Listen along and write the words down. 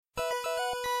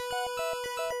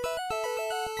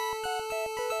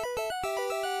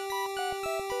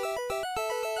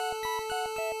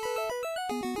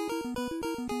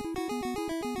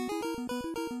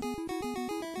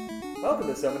welcome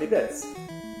to So Many Bits.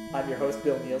 I'm your host,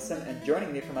 Bill Nielsen, and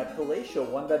joining me from my palatial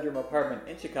one-bedroom apartment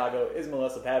in Chicago is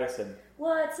Melissa Patterson.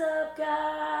 What's up, guys?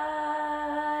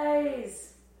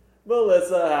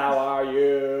 Melissa, how are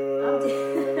you?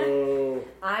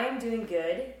 I am doing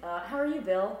good. How are you,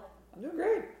 Bill? I'm doing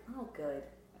great. Oh, good.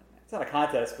 It's not a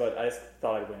contest, but I just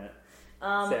thought I'd win it.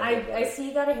 I see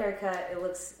you got a haircut. It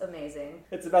looks amazing.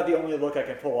 It's about the only look I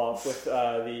can pull off with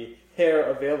the hair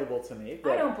available to me.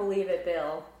 I don't believe it,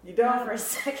 Bill. You don't? Not for a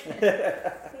second.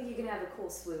 I think you can have a cool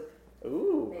swoop.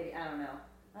 Ooh. Maybe. I don't know.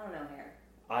 I don't know hair.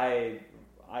 I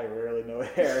rarely know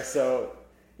hair, so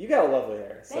you got a lovely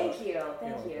hair. So. Thank you.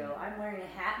 I'm wearing a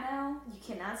hat now. You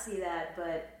cannot see that,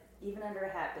 but even under a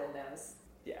hat, Bill knows.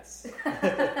 Yes.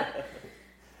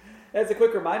 As a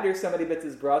quick reminder, So Many Bits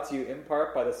is brought to you in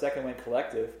part by the Second Wind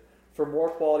Collective. For more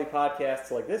quality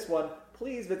podcasts like this one,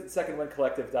 please visit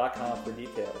secondwindcollective.com for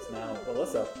details. Now,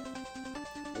 Melissa,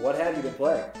 what have you been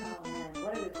playing? Oh man,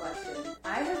 what a good question.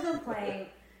 I have been playing,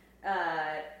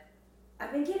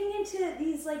 I've been getting into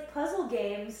these like puzzle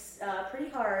games pretty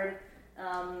hard,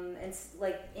 and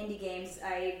like indie games.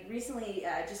 I recently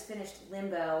just finished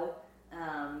Limbo,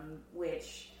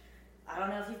 which I don't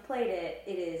know if you've played it.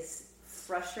 It is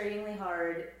frustratingly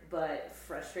hard, but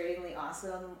frustratingly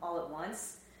awesome all at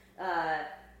once.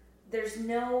 There's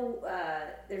no.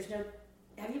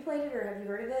 Have you played it or have you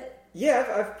heard of it? Yeah,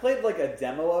 I've played like a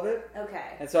demo of it.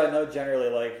 Okay. And so I know generally,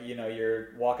 like, you know,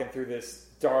 you're walking through this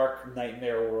dark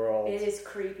nightmare world. It is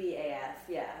creepy AF.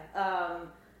 Yeah.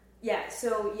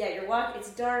 So you're walking.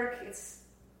 It's dark. It's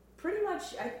pretty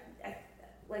much I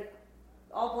like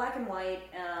all black and white.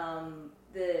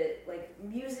 The like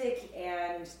music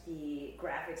and the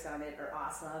graphics on it are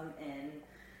awesome and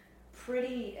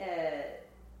pretty.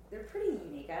 They're pretty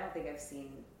unique. I don't think I've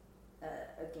seen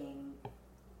a game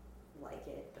like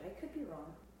it, but I could be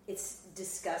wrong. It's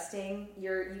disgusting.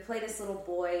 You play this little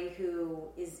boy who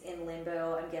is in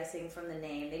limbo. I'm guessing from the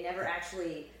name. They never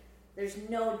actually. There's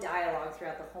no dialogue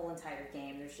throughout the whole entire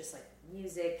game. There's just like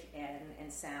music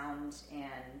and sound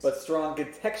and. But strong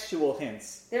contextual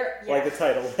hints. Like the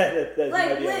title.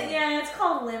 It's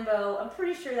called Limbo. I'm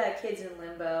pretty sure that kid's in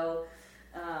limbo,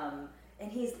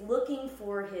 and he's looking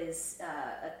for his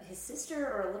sister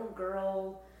or a little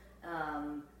girl,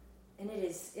 and it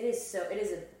is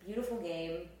a beautiful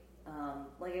game.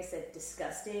 Like I said,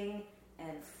 disgusting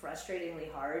and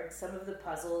frustratingly hard. Some of the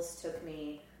puzzles took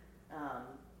me.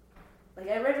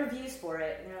 I read reviews for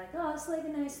it, and they're like, "Oh, it's like a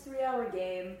nice 3-hour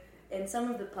game." And some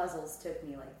of the puzzles took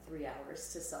me like 3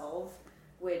 hours to solve,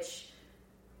 which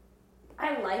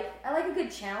I like. I like a good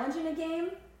challenge in a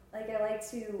game. Like I like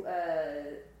to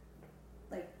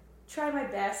try my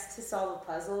best to solve a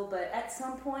puzzle, but at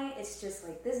some point it's just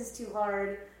like, this is too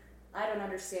hard. I don't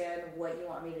understand what you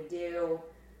want me to do,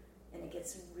 and it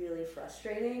gets really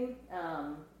frustrating.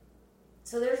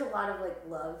 So there's a lot of like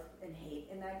love and hate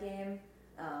in that game.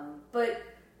 But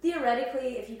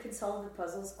theoretically, if you can solve the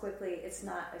puzzles quickly, it's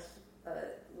not a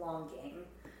long game.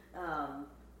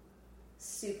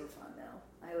 Super fun though.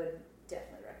 I would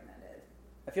definitely recommend it.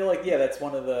 I feel like, that's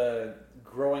one of the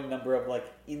growing number of like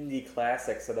indie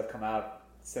classics that have come out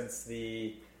since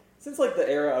the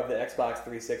era of the Xbox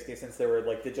 360, since there were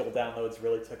like digital downloads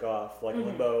really took off, like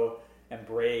Limbo and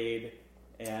Braid.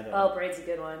 And Braid's a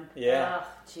good one. Yeah. Oh,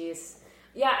 jeez.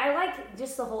 Yeah, I like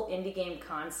just the whole indie game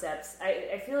concepts.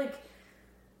 I feel like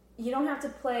you don't have to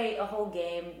play a whole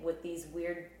game with these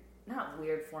not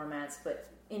weird formats, but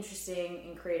interesting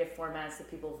and creative formats that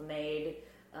people have made.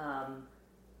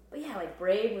 But yeah, like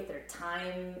Braid with their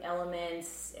time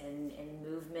elements and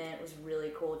movement was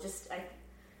really cool. Just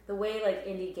the way like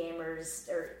indie gamers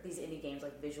or these indie games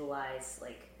like visualize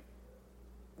like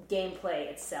gameplay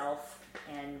itself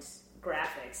and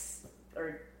graphics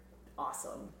are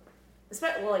awesome.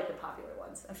 Especially, like the popular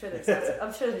ones. I'm sure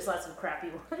there's lots of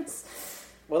crappy ones.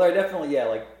 Well, there are definitely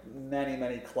like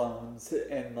many clones,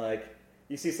 and like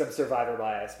you see some survivor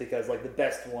bias because like the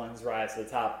best ones rise to the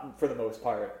top for the most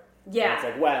part. Yeah, and it's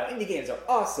like, wow, indie games are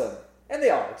awesome, and they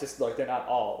are. Just like they're not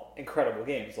all incredible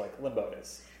games like Limbo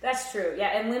is. That's true.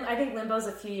 Yeah, and I think Limbo's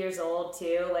a few years old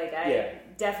too. Like I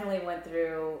definitely went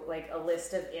through like a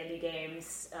list of indie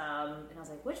games, and I was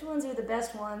like, which ones are the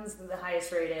best ones, the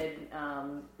highest rated,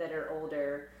 that are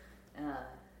older.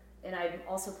 And I'm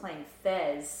also playing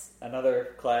FEZ.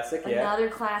 Another classic, Another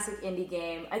classic indie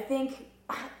game. I think,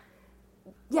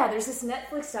 there's this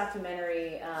Netflix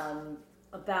documentary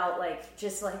about like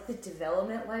just like the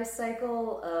development life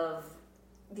cycle of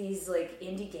these like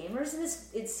indie gamers, and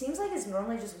it seems like it's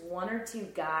normally just one or two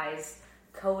guys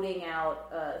coding out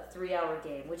a 3-hour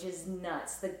game, which is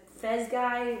nuts. The Fez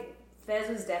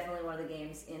was definitely one of the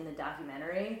games in the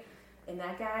documentary, and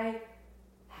that guy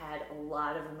had a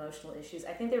lot of emotional issues.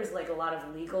 I think there was like a lot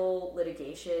of legal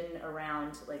litigation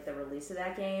around like the release of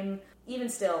that game. Even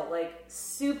still, like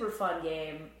super fun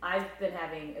game. I've been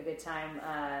having a good time.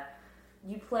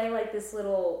 You play like this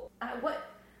little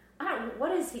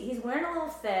what is he? He's wearing a little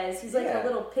fez. He's like a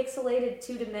little pixelated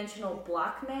 2-dimensional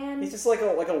block man. He's just like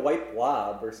a white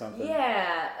blob or something.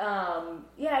 Yeah,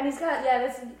 and he's got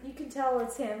that's you can tell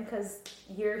it's him because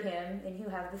you're him and you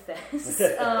have the fez.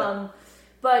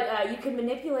 But you can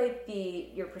manipulate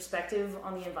your perspective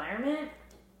on the environment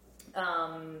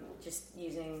just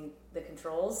using the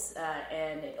controls,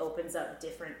 and it opens up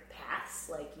different paths.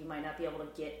 Like you might not be able to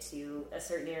get to a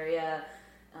certain area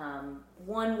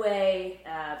one way,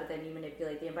 but then you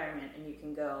manipulate the environment and you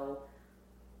can go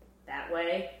that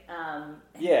way.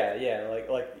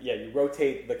 You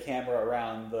rotate the camera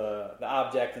around the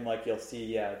object and like you'll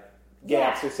see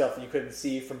gaps or stuff that you couldn't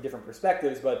see from different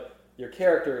perspectives, but your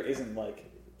character isn't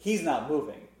like, he's not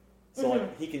moving. So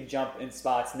like he can jump in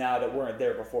spots now that weren't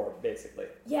there before, basically.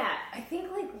 Yeah, I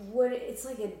think like it's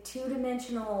like a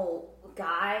 2-dimensional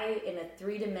guy in a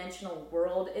 3-dimensional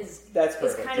world is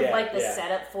kind of like the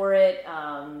setup for it.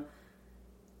 I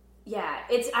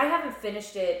haven't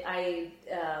finished it.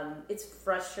 It's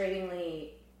frustratingly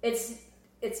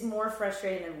it's more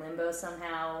frustrating than Limbo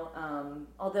somehow.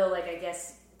 Although like I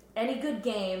guess any good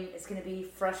game is going to be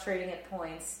frustrating at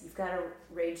points. You've got to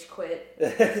rage quit.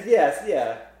 Yes,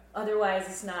 yeah. Otherwise,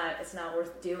 it's not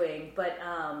worth doing. But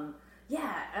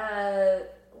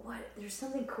there's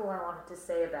something cool I wanted to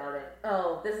say about it.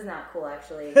 Oh, this is not cool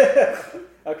actually.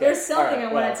 Okay. There's something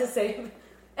I wanted to say.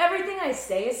 Everything I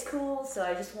say is cool, so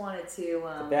I just wanted to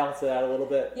balance it out a little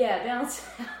bit. Yeah, balance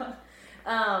it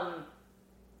out.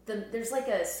 There's like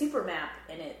a super map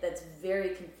in it that's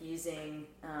very confusing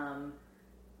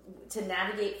to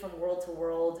navigate from world to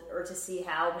world, or to see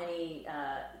how many.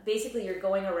 Basically, you're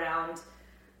going around.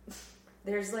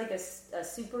 There's like a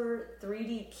super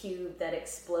 3D cube that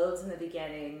explodes in the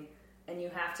beginning, and you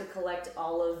have to collect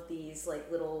all of these like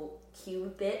little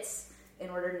cube bits in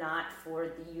order not for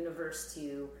the universe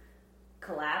to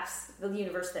collapse, the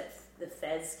universe that the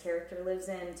FEZ character lives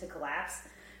in to collapse.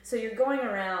 So you're going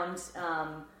around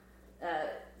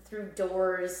through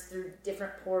doors, through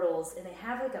different portals, and they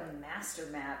have like a master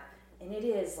map, and it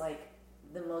is like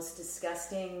the most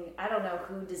disgusting. I don't know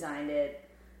who designed it,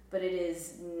 but it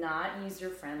is not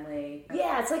user-friendly.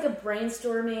 Yeah, it's like a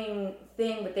brainstorming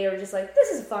thing, but they were just like, this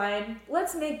is fine.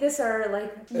 Let's make this our,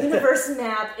 like, universe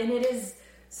map. And it is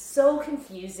so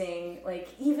confusing. Like,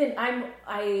 even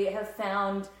I have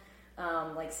found,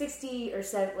 like, 60 or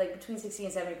 7, like, between 60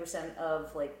 and 70%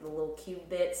 of, like, the little cube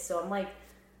bits. So I'm, like,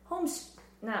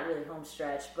 not really home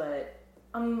stretch, but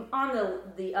I'm on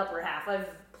the upper half. I've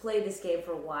played this game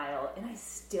for a while, and I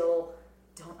still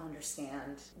don't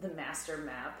understand the master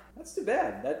map. That's too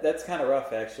bad. That's kind of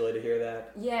rough, actually, to hear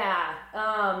that. Yeah.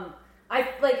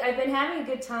 I've been having a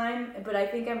good time, but I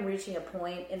think I'm reaching a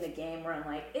point in the game where I'm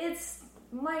like, it's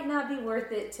might not be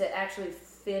worth it to actually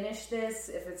finish this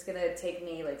if it's gonna take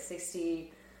me like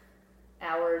 60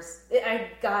 hours. I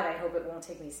hope it won't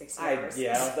take me 60 hours.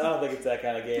 I don't think it's that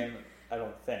kind of game. I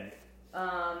don't think.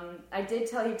 I did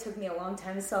tell you it took me a long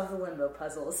time to solve the Limbo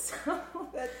puzzles. So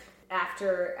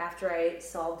after I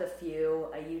solved a few,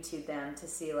 I YouTubed them to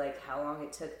see like how long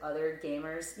it took other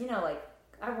gamers. You know, like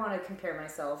I want to compare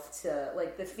myself to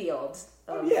like the field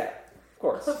of, of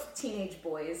course, of teenage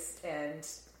boys and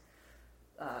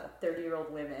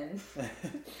 30-year-old women.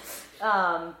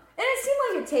 And it seemed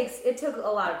like it took a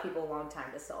lot of people a long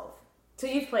time to solve. So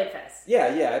you've played FEZ?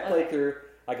 Yeah, I played through.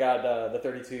 I got the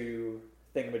 32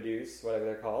 thingamadoos, whatever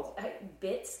they're called.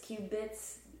 Cube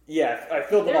bits. Yeah, I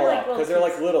filled them all up because they're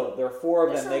like little. There are 4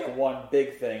 of them make one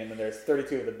big thing, and then there's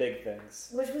 32 of the big things.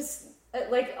 Which was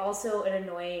like also an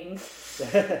annoying.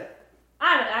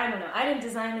 I don't know. I didn't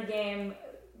design the game.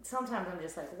 Sometimes I'm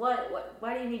just like, what?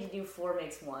 Why do you need to do 4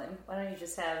 makes 1? Why don't you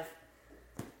just have?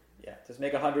 Yeah, just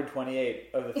make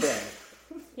 128 of the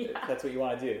thing. Yeah. That's what you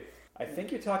want to do. I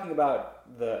think you're talking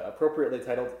about the appropriately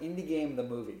titled Indie Game the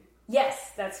Movie.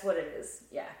 Yes, that's what it is.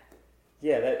 Yeah.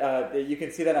 Yeah, that you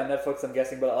can see that on Netflix, I'm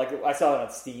guessing, but like I saw it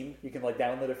on Steam. You can like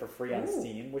download it for free on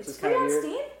Steam, which is kind of weird.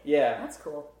 Steam? Yeah, that's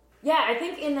cool. Yeah, I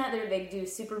think in that they do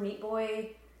Super Meat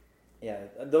Boy. Yeah,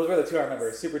 those were the 2 I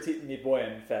remember: Super Meat Boy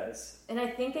and FEZ. And I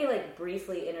think they like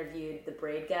briefly interviewed the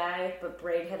Braid guy, but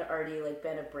Braid had already like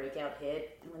been a breakout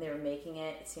hit when they were making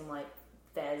it. It seemed like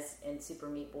FEZ and Super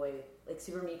Meat Boy, like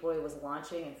Super Meat Boy was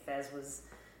launching, and FEZ was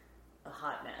a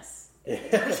hot mess. In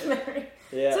the documentary.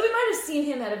 Yeah. So we might have seen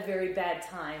him at a very bad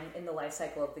time in the life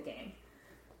cycle of the game.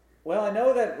 Well, I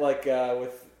know that like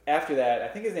after that, I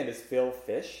think his name is Phil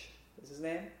Fish. Is his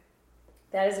name?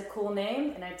 That is a cool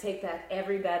name, and I take back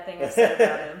every bad thing I said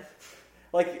about him.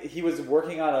 Like, he was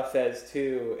working on a FEZ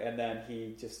 2, and then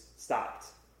he just stopped.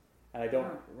 And I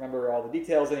don't remember all the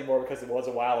details anymore because it was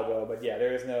a while ago, but yeah,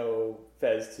 there is no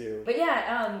FEZ 2. But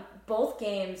yeah, both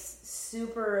games,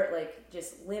 super, like,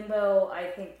 just Limbo, I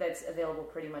think that's available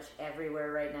pretty much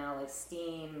everywhere right now, like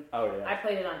Steam. Oh, yeah. I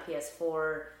played it on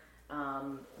PS4,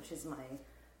 which is my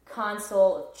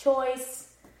console of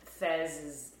choice. FEZ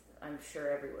is, I'm sure,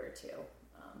 everywhere too.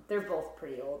 They're both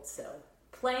pretty old, so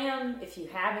play them if you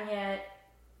haven't yet.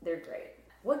 They're great.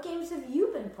 What games have you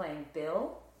been playing,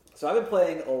 Bill? So I've been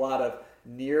playing a lot of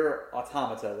Nier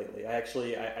Automata lately.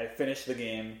 I finished the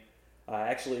game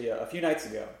a few nights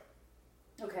ago.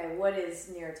 Okay, what is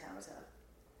Nier Automata?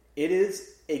 It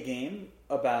is a game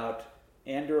about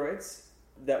androids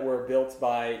that were built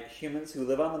by humans who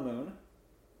live on the moon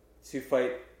to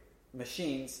fight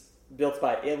machines built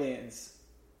by aliens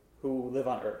who live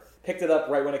on Earth. Picked it up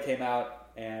right when it came out,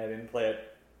 and I didn't play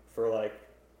it for like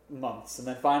months. And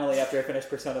then finally, after I finished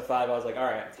Persona 5, I was like,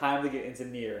 alright, time to get into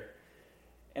Nier.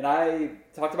 And I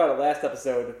talked about it last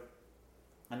episode,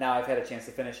 and now I've had a chance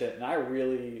to finish it, and I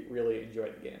really, really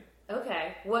enjoyed the game.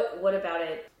 Okay. What about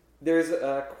it? There's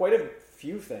quite a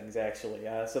few things, actually.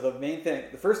 So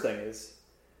the first thing is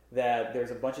that there's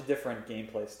a bunch of different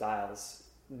gameplay styles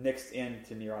mixed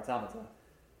into Nier Automata.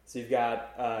 So you've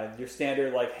got your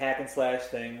standard like hack and slash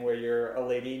thing where you're a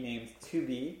lady named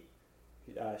 2B.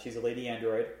 She's a lady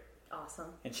android. Awesome.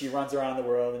 And she runs around the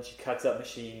world and she cuts up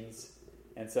machines.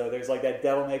 And so there's like that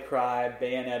Devil May Cry,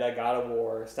 Bayonetta, God of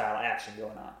War style action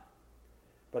going on.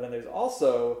 But then there's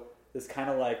also this kind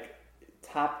of like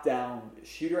top-down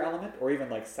shooter element, or even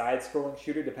like side-scrolling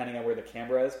shooter, depending on where the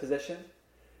camera is positioned.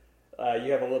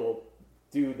 You have a little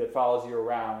dude that follows you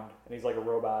around, and he's like a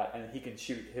robot, and he can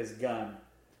shoot his gun.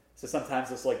 So sometimes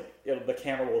it's like the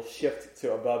camera will shift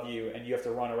to above you, and you have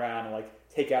to run around and like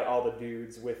take out all the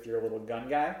dudes with your little gun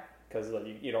guy, because like,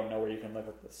 you don't know where you can live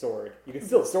with the sword. You can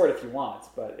steal the sword if you want,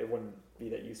 but it wouldn't be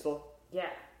that useful. Yeah,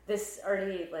 this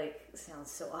already like sounds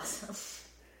so awesome.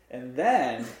 And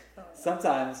then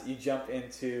sometimes you jump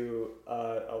into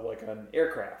like an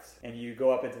aircraft, and you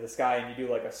go up into the sky, and you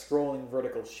do like a scrolling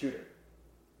vertical shooter.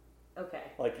 Okay.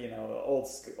 Like,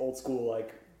 old school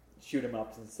like shoot 'em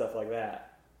ups and stuff like that.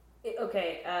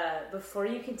 Okay, before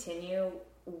you continue,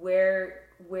 where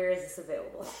is this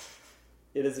available?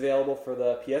 It is available for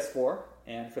the PS4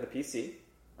 and for the PC.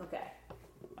 Okay.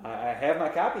 I have my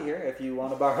copy here if you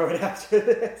want to borrow it after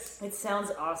this. It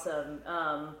sounds awesome.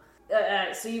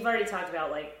 So you've already talked about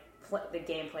like the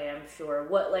gameplay, I'm sure.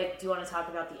 What do you want to talk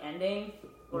about the ending?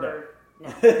 Or no?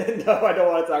 No, I don't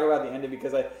want to talk about the ending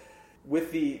because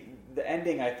with the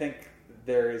ending, I think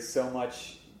there is so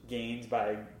much gained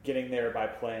by getting there by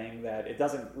playing that it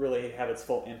doesn't really have its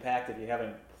full impact if you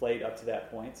haven't played up to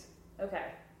that point. Okay.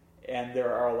 And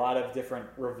there are a lot of different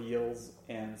reveals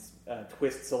and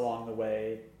twists along the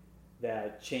way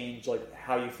that change like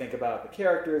how you think about the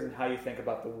characters and how you think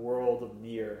about the world of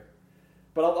Nier.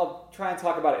 But I'll try and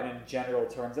talk about it in general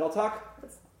terms, and I'll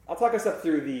talk us up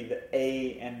through the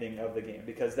A ending of the game,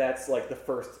 because that's like the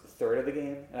first third of the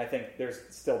game, and I think there's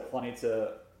still plenty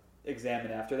to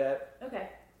examine after that. Okay.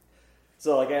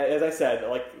 So, like, as I said,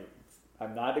 like,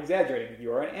 I'm not exaggerating.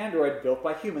 You are an android built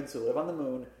by humans who live on the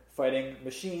moon, fighting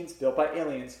machines built by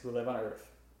aliens who live on Earth.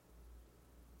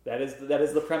 That is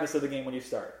the premise of the game when you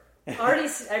start.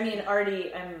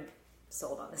 Already, I'm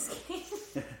sold on this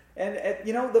game. And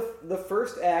the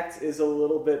first act is a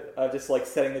little bit of just like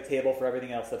setting the table for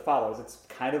everything else that follows. It's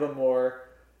kind of a more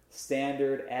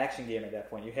standard action game at that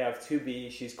point. You have 2B,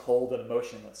 she's cold and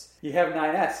emotionless. You have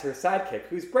 9S, her sidekick,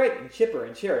 who's bright and chipper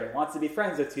and cheery and wants to be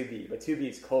friends with 2B, but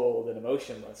 2B's cold and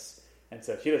emotionless, and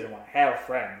so she doesn't want to have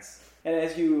friends. And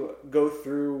as you go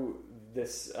through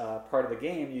this part of the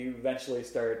game, you eventually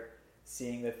start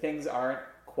seeing that things aren't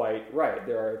quite right.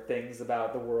 There are things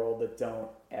about the world that don't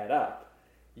add up.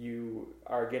 You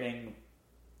are getting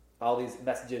all these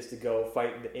messages to go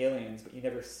fight the aliens, but you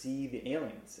never see the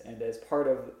aliens. And as part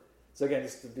of... So again,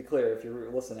 just to be clear, if you're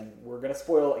listening, we're going to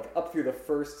spoil like up through the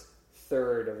first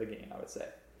third of the game, I would say.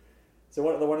 So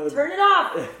one of the... Turn it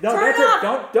off! No, Turn it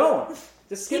off! Don't!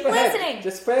 Just skip Keep ahead. listening.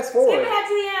 Just fast forward. Skip ahead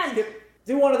to the end.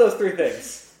 Do one of those 3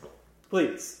 things.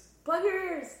 Please. Plug your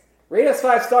ears. Rate us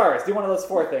 5 stars. Do one of those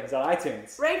 4 things on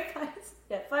iTunes. Rate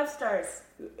 5 stars.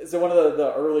 So one of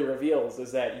the early reveals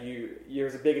is that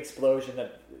there's a big explosion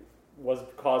that was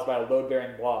caused by a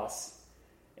load-bearing boss,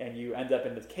 and you end up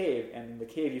in this cave, and in the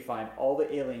cave you find all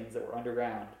the aliens that were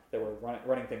underground that were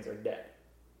running things are dead.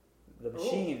 The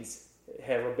machines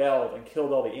have rebelled and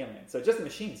killed all the aliens. So just the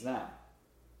machines now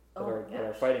that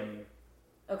are fighting you.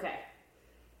 Okay.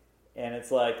 And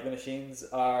it's like the machines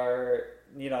are,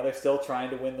 they're still trying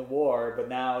to win the war, but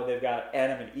now they've got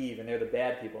Adam and Eve, and they're the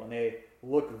bad people, and they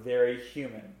look very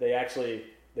human. They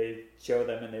show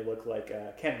them, and they look like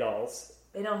Ken dolls.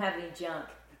 They don't have any junk.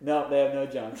 No, they have no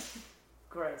junk.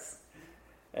 Gross.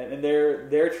 And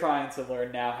they're trying to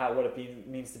learn now what it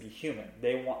means to be human.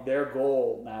 Their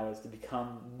goal now is to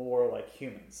become more like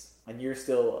humans, and you're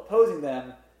still opposing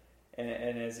them.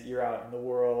 And as you're out in the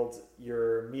world,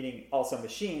 you're meeting also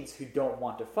machines who don't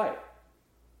want to fight.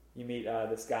 You meet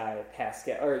this guy,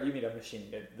 Pascal, or you meet a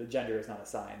machine. The gender is not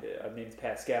assigned. Name's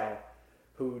Pascal,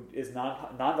 who is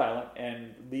non-violent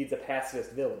and leads a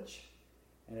pacifist village.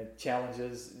 And it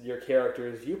challenges your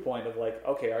character's viewpoint of like,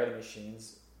 okay, are the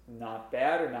machines not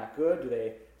bad or not good? Do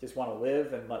they just want to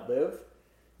live and let live?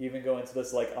 You even go into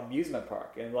this like amusement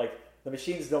park, and like the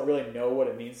machines don't really know what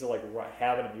it means to like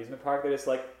have an amusement park. They're just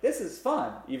like, this is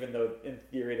fun, even though in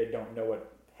theory they don't know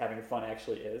what having fun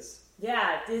actually is.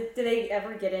 Yeah. Did they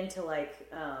ever get into like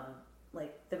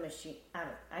the machine? I don't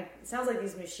know. It sounds like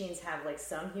these machines have like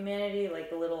some humanity, like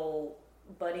the little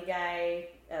buddy guy.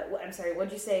 I'm sorry.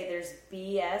 What'd you say? There's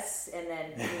BS and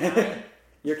then B9.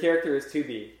 Your character is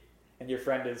 2B, and your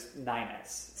friend is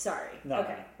 9S. Sorry. No.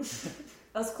 Okay.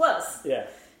 I was close. Yeah.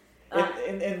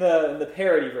 In the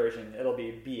parody version, it'll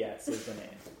be BS is the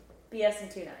name. BS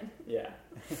and 2-9. Yeah.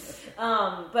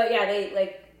 But yeah,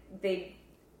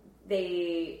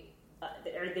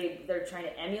 they're trying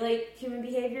to emulate human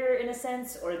behavior in a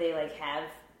sense, or they like have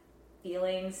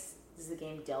feelings. Does the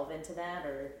game delve into that,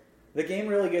 or? The game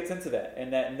really gets into that,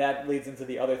 and that leads into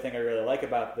the other thing I really like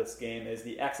about this game is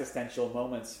the existential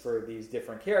moments for these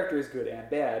different characters, good and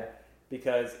bad,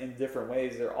 because in different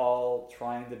ways they're all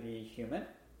trying to be human.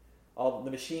 All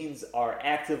the machines are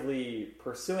actively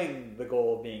pursuing the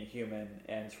goal of being human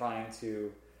and trying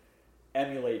to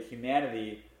emulate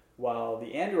humanity, while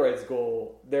the androids'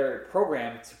 goal, they're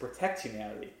programmed to protect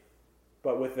humanity.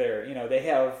 But with their, they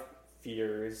have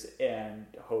fears and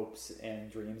hopes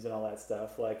and dreams and all that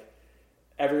stuff. Like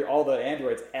all the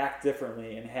androids act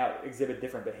differently and exhibit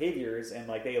different behaviors, and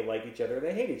like they like each other,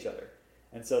 they hate each other,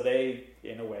 and so they,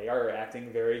 in a way, are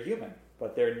acting very human.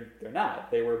 But they're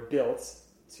not. They were built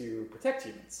to protect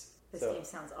humans. This game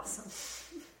sounds awesome.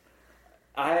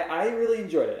 I really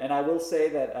enjoyed it, and I will say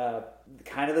that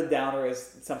kind of the downer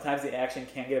is sometimes the action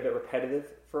can get a bit repetitive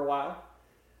for a while.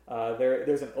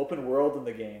 There's an open world in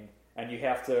the game, and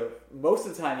most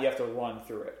of the time you have to run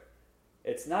through it.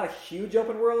 It's not a huge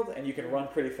open world, and you can run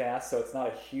pretty fast, so it's not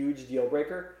a huge deal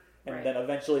breaker. And then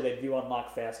eventually they do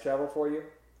unlock fast travel for you.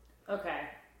 Okay.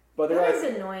 But that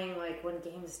is annoying, like, when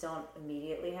games don't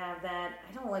immediately have that.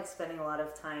 I don't like spending a lot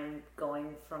of time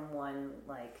going from one,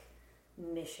 like,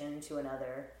 mission to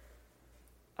another.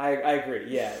 I agree,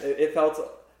 yeah. It felt...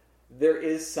 There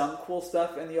is some cool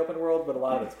stuff in the open world, but a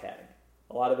lot of it's padding.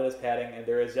 A lot of it is padding, and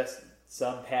there is just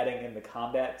some padding in the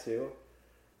combat, too.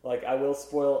 Like, I will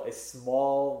spoil a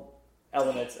small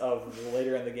element of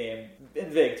later in the game,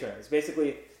 in vague terms.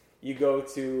 Basically, you go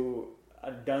to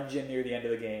a dungeon near the end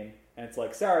of the game, and it's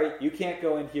like, sorry, you can't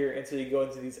go in here until you go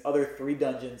into these other 3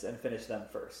 dungeons and finish them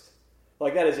first.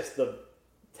 Like, that is just the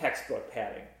textbook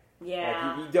padding.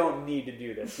 Yeah. Like, you don't need to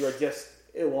do this. You're just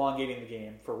elongating the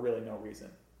game for really no reason.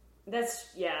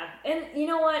 Yeah. And you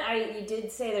know what? You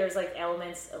did say there's, like,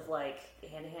 elements of, like,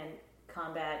 hand-to-hand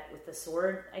combat with the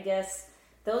sword, I guess.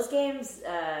 Those games,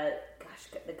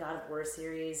 the God of War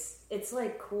series, it's,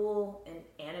 like, cool and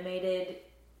animated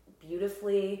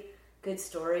beautifully, good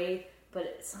story.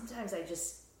 But sometimes I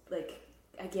just, like,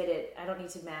 I get it. I don't need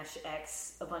to mash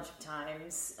X a bunch of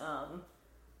times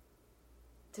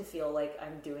to feel like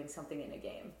I'm doing something in a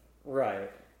game. Right.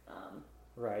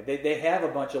 Right. They have a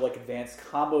bunch of, like, advanced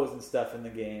combos and stuff in the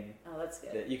game. Oh, that's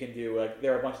good. That you can do. Like,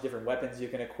 there are a bunch of different weapons you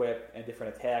can equip and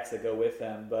different attacks that go with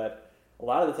them. But a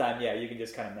lot of the time, yeah, you can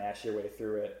just kind of mash your way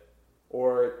through it.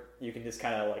 Or you can just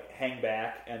kind of, like, hang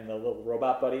back, and the little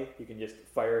robot buddy, you can just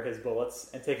fire his bullets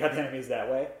and take out the enemies that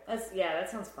way. That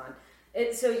sounds fun.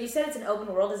 So you said it's an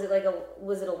open world. Is it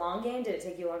was it a long game? Did it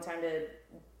take you a long time to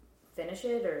finish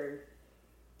it, or?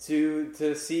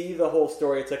 To see the whole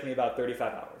story, it took me about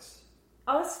 35 hours.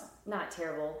 Oh, it's not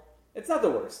terrible. It's not the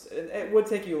worst. It would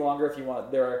take you longer if you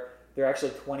want. There are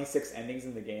actually 26 endings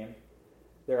in the game.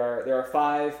 There are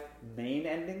 5 main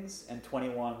endings and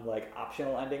 21 like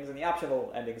optional endings, and the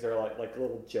optional endings are like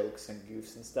little jokes and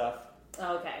goofs and stuff.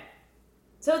 Oh, okay.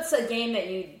 So it's a game that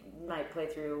you might play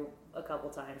through a couple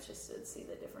times just to see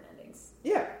the different endings.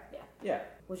 Yeah. Yeah.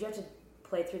 Would you have to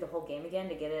play through the whole game again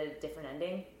to get a different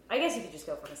ending. I guess you could just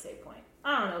go from a save point.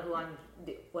 I don't know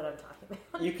what I'm talking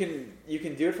about. You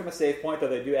can do it from a save point, though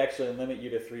they do actually limit you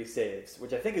to 3 saves,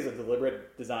 which I think is a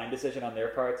deliberate design decision on their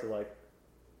part to like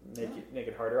make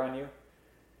it harder on you.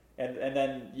 And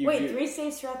then you 3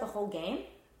 saves throughout the whole game?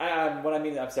 What I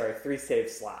mean, I'm sorry, 3 save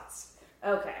slots.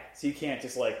 Okay. So you can't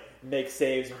just like make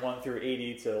saves 1 through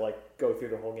 80 to like go through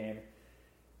the whole game.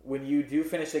 When you do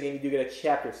finish the game, you do get a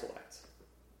chapter select.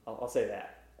 I'll say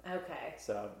that. Okay.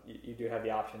 So you do have the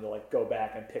option to like go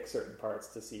back and pick certain parts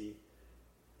to see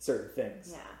certain things.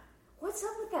 Yeah. What's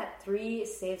up with that 3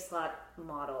 save slot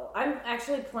model? I'm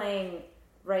actually playing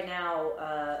right now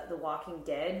the Walking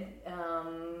Dead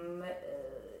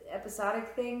episodic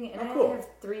thing, and cool. I have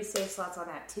 3 save slots on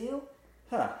that too.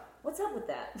 Huh. What's up with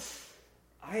that?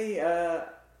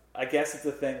 I guess it's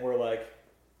a thing where like,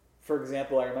 for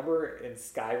example, I remember in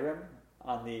Skyrim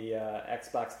on the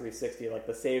Xbox 360, like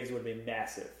the saves would be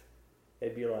massive.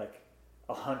 They'd be like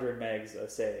 100 megs a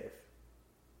save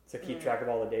to keep track of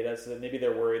all the data. So that maybe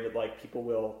they're worried that like people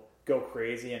will go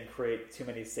crazy and create too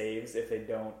many saves if they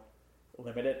don't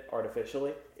limit it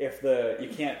artificially. If you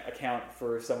can't account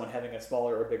for someone having a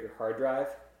smaller or bigger hard drive.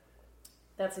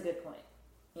 That's a good point.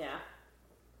 Yeah.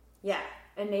 Yeah.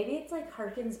 And maybe it's like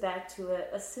harkens back to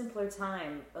a simpler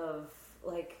time of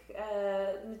like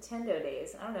Nintendo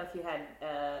days. I don't know if you had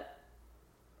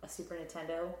a Super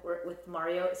Nintendo with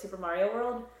Super Mario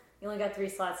World. You only got 3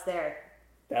 slots there.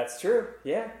 That's true.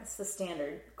 Yeah, that's the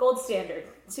standard, gold standard.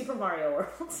 Super Mario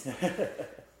World.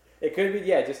 It could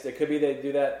be, it could be they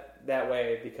do that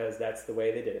way because that's the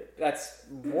way they did it. That's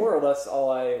more or less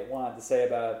all I wanted to say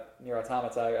about Nier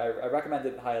Automata. I recommend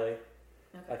it highly.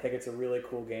 Okay. I think it's a really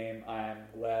cool game. I'm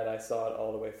glad I saw it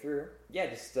all the way through. Yeah,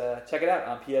 just check it out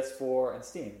on PS4 and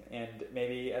Steam. And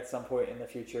maybe at some point in the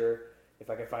future, if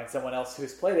I can find someone else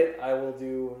who's played it, I will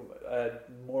do a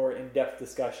more in-depth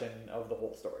discussion of the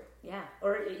whole story. Yeah,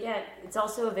 it's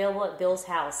also available at Bill's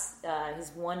house,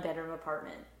 his 1-bedroom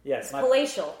apartment. Yes, it's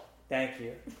palatial. Thank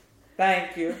you.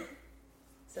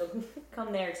 So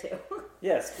come there too.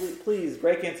 Yes, please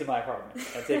break into my apartment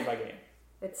and take my game.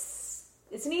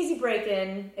 It's an easy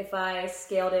break-in if I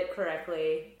scaled it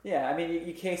correctly. Yeah, I mean,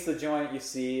 you case the joint, you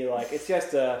see, like, it's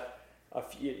just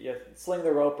you sling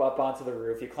the rope up onto the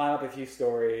roof, you climb up a few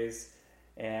stories,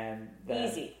 and then...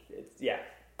 Easy. Yeah.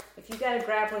 If you got a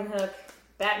grappling hook,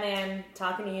 Batman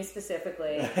talking to you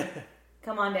specifically,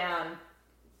 come on down,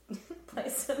 play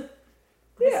some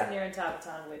Nier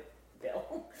Automata with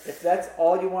Bill. If that's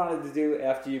all you wanted to do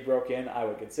after you broke in, I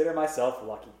would consider myself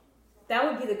lucky. That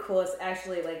would be the coolest,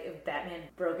 actually, like, if Batman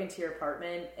broke into your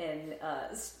apartment and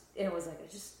it was like, I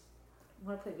just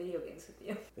want to play video games with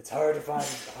you. It's hard to find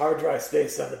hard drive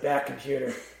space on the back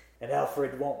computer, and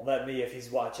Alfred won't let me if he's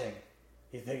watching.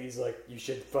 He's like, you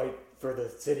should fight for the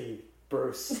city,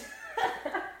 Bruce.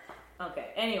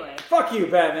 Okay, anyway. Fuck you,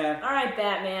 Batman. All right,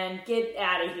 Batman, get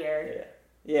out of here.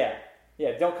 Yeah,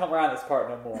 don't come around this part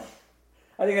no more.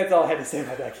 I think that's all I had to say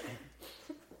about that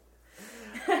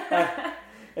game.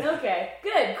 Okay,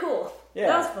 good, cool. Yeah.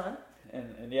 That was fun.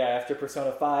 And after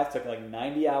Persona 5 took like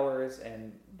 90 hours,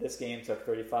 and this game took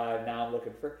 35. Now I'm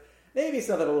looking for maybe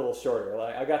something a little shorter.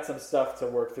 Like I got some stuff to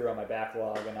work through on my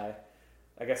backlog, and I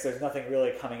guess there's nothing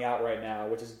really coming out right now,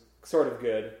 which is sort of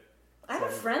good. I have a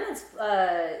friend that's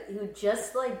who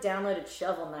just like downloaded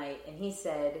Shovel Knight, and he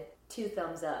said 2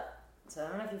 thumbs up. So I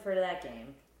don't know if you've heard of that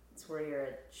game. It's where you're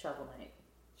a Shovel Knight.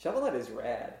 Shovel Knight is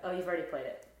rad. Oh, you've already played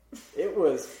it. It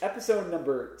was episode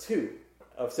number 2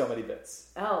 of So Many Bits.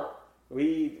 Oh.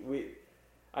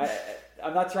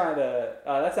 I'm not trying to...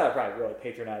 that's not probably really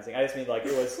patronizing. I just mean like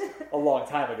it was a long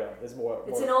time ago. There's more.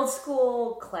 It's an old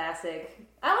school classic.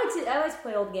 I like to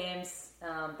play old games.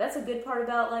 That's a good part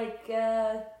about like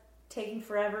taking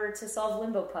forever to solve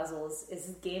Limbo puzzles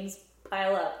is games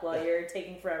pile up while you're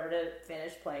taking forever to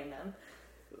finish playing them.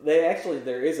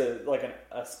 There is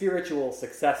a spiritual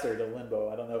successor to Limbo.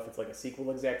 I don't know if it's like a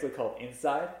sequel exactly, called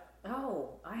Inside. Oh,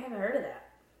 I haven't heard of that.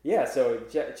 Yeah, so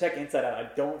check Inside out. I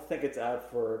don't think it's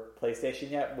out for PlayStation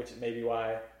yet, which may be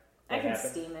why I can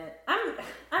Steam it.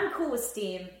 I'm cool with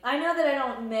Steam. I know that I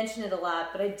don't mention it a lot,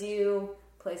 but I do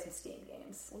play some Steam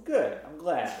games. Well, good. I'm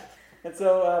glad. And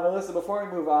so, Melissa, before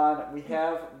we move on, we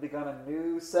have begun a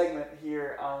new segment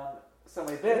here on So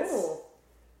Many Bits. Ooh.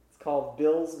 Called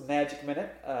Bill's Magic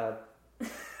Minute.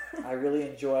 I really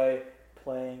enjoy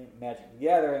playing Magic the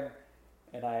Gathering,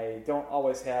 and I don't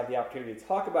always have the opportunity to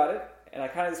talk about it, and I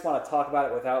kind of just want to talk about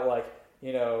it without, like,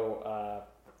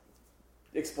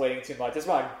 explaining too much. I just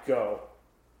want to go.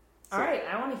 All right,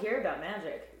 I want to hear about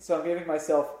Magic. So I'm giving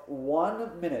myself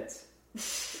 1 minute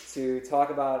to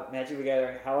talk about Magic the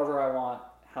Gathering however I want,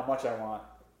 how much I want.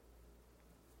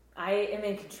 I am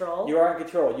in control. You are in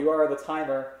control. You are the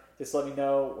timer. Just let me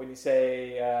know when you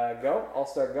say go. I'll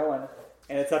start going.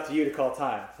 And it's up to you to call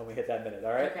time when we hit that minute,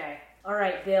 all right? Okay. All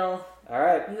right, Bill. All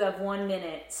right. You have 1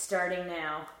 minute starting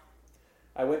now.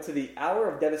 I went to the Hour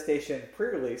of Devastation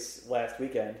pre-release last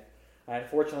weekend. I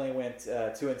unfortunately went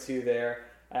 2-2 there.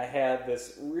 I had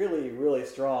this really, really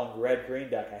strong red-green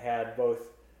deck. I had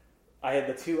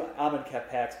the two Almond Cap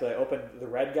packs, but I opened the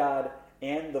Red God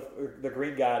and the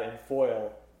Green God in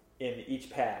foil in each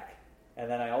pack. And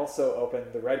then I also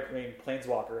opened the Red-Green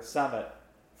Planeswalker Summit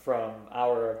from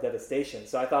Hour of Devastation.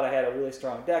 So I thought I had a really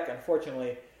strong deck.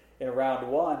 Unfortunately, in round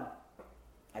one,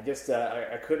 I just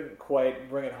I couldn't quite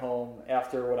bring it home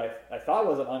after what I thought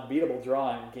was an unbeatable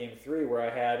draw in Game 3, where I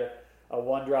had a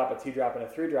 1-drop, a 2-drop, and a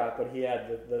 3-drop, but he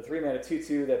had the 3-mana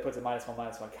 2/2 that puts a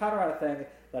 -1/-1 counter on a thing.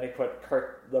 Then he put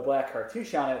the black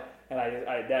cartouche on it, and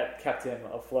I that kept him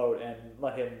afloat and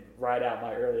let him ride out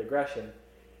my early aggression.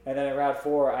 And then in round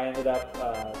 4, I ended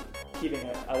up keeping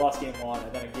it. I lost Game 1,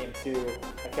 and then in Game 2,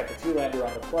 I kept a 2-lander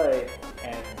on the play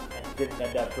and didn't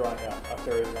end up drawing a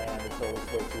 3rd land until it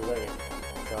was way too late.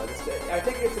 So I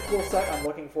think it's a cool set. I'm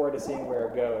looking forward to seeing where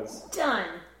it goes.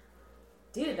 Done.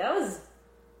 Dude, that was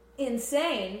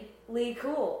insanely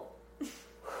cool.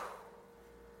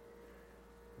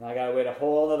 Now I gotta wait a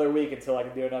whole other week until I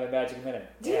can do another Magic Minute.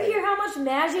 Do you hear how much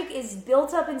magic is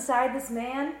built up inside this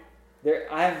man?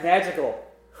 I'm magical.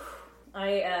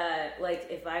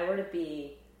 If I were to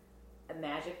be a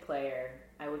Magic player,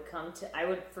 I would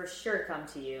for sure come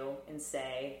to you and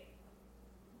say,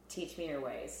 teach me your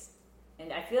ways.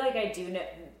 And I feel like I do know,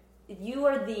 you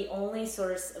are the only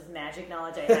source of Magic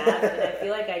knowledge I have, and I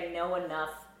feel like I know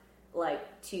enough,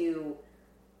 to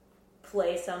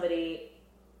play somebody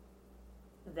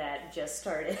that just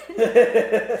started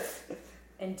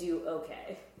and do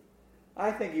okay.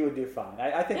 I think you would do fine.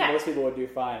 I think most people would do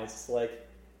fine. It's just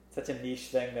such a niche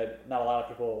thing that not a lot of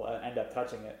people end up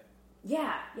touching it.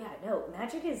 Yeah, no,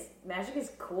 Magic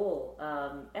is cool.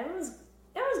 Everyone's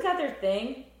got their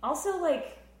thing. Also,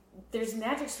 there's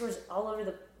Magic stores all over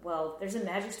there's a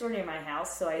Magic store near my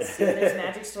house, so I assume there's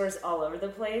Magic stores all over the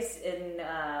place in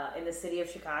the city of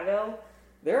Chicago.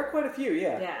 There are quite a few,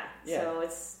 yeah. So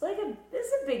it's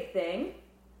a big thing.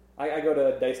 I go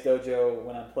to Dice Dojo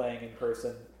when I'm playing in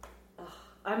person.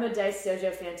 I'm a Dice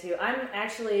Dojo fan too. I'm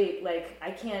actually I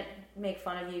can't make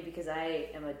fun of you because I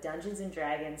am a Dungeons and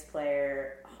Dragons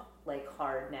player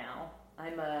hard now.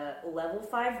 I'm a level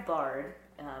 5 bard,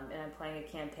 and I'm playing a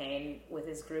campaign with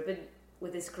this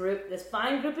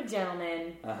fine group of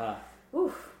gentlemen.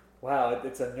 Oof. Wow,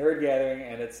 it's a nerd gathering,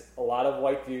 and it's a lot of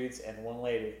white dudes and one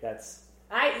lady. That's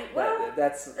how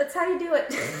you do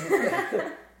it.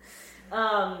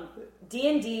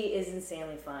 D&D is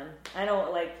insanely fun. I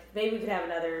don't maybe we could have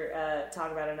another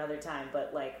talk about it another time,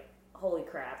 but holy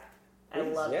crap. I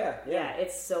love it. Yeah,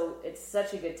 it's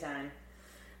such a good time.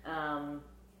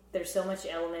 There's so much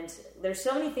element. There's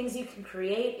so many things you can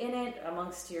create in it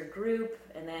amongst your group,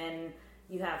 and then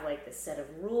you have this set of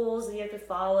rules that you have to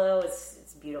follow.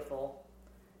 It's beautiful.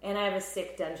 And I have a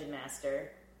sick dungeon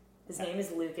master. His name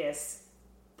is Lucas.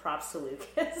 Props to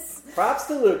Lucas. Props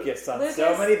to Lucas on Lucas,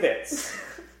 so many bits.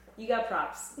 You got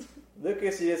props.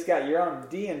 Lucas, you just got your own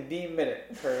D&D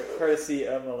minute courtesy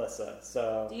of Melissa.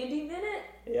 So D&D minute?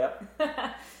 Yep.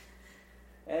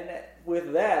 And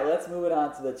with that, let's move it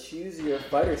on to the Choose Your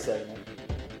Fighter segment.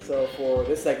 So for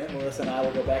this segment, Melissa and I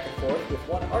will go back and forth with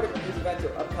one article, news event,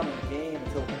 or upcoming game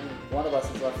until one of us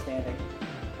is left standing.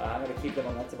 I'm going to keep the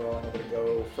momentum rolling. I'm going to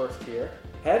go first here.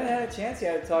 Hadn't had a chance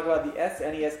yet to talk about the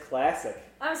SNES Classic.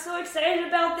 I'm so excited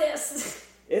about this.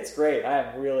 It's great. I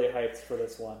am really hyped for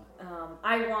this one.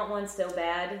 I want one so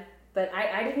bad, but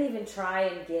I didn't even try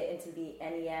and get into the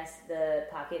NES, the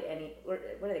Pocket NES. What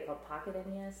are they called? Pocket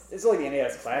NES? It's like the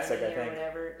NES Classic, I think. Or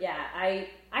whatever. Yeah, I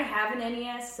have an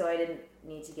NES, so I didn't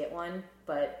need to get one,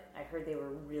 but I heard they were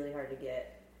really hard to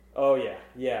get. Oh, yeah.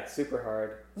 Yeah, super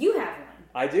hard. You have one.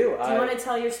 I do. Do you want to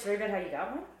tell your story about how you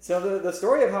got one? So the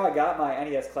story of how I got my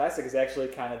NES Classic is actually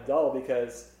kind of dull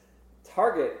because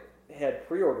Target had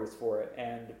pre-orders for it,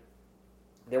 and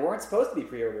there weren't supposed to be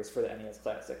pre-orders for the NES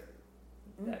Classic.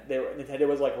 Nintendo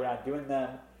was like, we're not doing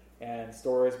them, and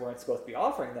stores weren't supposed to be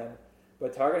offering them,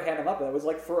 but Target had them up, and it was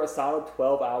for a solid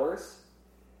 12 hours.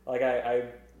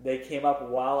 They came up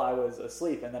while I was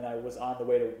asleep, and then I was on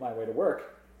my way to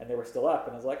work, and they were still up,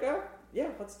 and I was like, oh, yeah,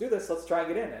 let's do this. Let's try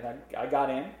and get in. And I got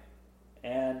in,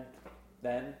 and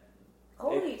then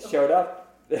it showed up.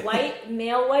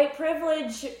 Male white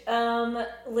privilege,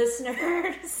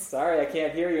 listeners. Sorry, I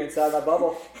can't hear you inside my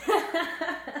bubble.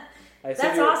 That's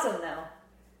awesome, though.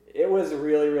 It was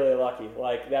really, really lucky.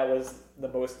 That was the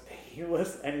most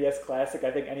painless NES Classic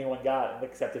I think anyone got,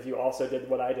 except if you also did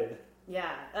what I did.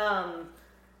 Yeah.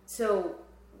 So,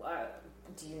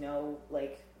 do you know,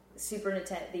 like, Super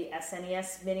Nintendo, the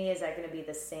SNES Mini, is that going to be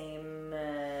the same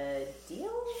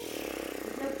deal?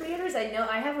 No creators? I know,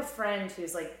 I have a friend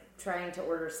who's, like, trying to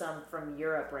order some from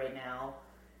Europe right now,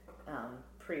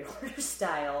 pre-order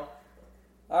style.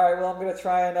 All right, well, I'm going to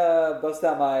try and bust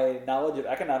out my knowledge of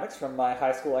economics from my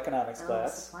high school economics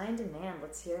class. Supply and demand.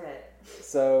 Let's hear it.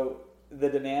 So the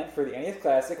demand for the NES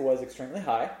Classic was extremely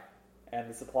high, and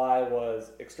the supply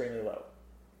was extremely low.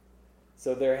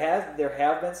 So there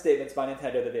have been statements by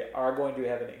Nintendo that they are going to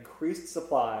have an increased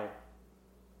supply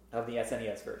of the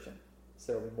SNES version.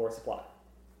 So there will be more supply.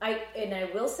 I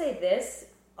will say this.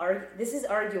 This is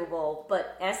arguable,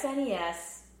 but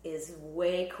SNES is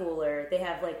way cooler. They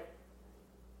have, like,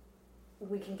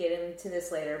 we can get into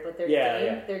this later, but their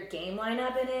game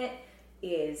lineup in it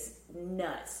is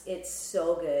nuts. It's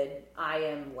so good. I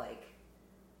am, like,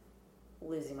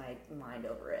 losing my mind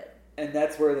over it. And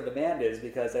that's where the demand is,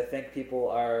 because I think people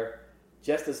are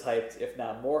just as hyped, if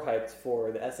not more hyped,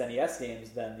 for the SNES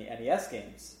games than the NES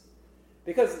games.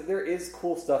 Because there is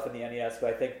cool stuff in the NES,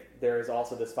 but I think there is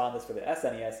also this fondness for the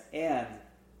SNES, and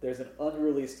there's an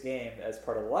unreleased game as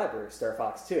part of the library, Star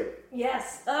Fox 2.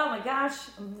 Yes. Oh my gosh,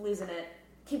 I'm losing it.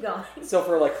 Keep going. So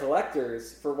for, like,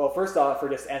 collectors, first off, for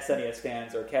just SNES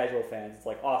fans or casual fans, it's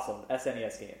like, awesome,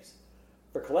 SNES games.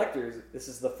 For collectors, this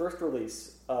is the first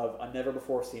release of a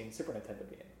never-before-seen Super Nintendo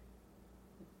game.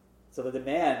 So the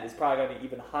demand is probably going to be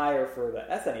even higher for the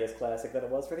SNES Classic than it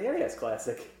was for the NES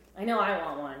Classic. I know I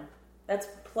want one. That's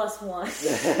 +1.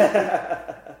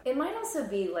 It might also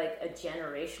be, like, a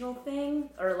generational thing,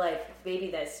 or, like,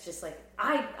 maybe that's just, like,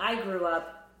 I grew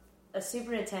up, a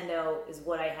Super Nintendo is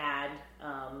what I had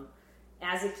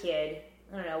as a kid.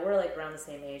 I don't know, we're, like, around the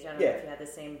same age. I don't know if you had the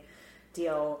same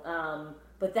deal.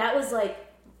 But that was, like,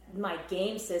 my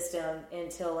game system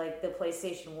until, like, the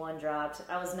PlayStation 1 dropped.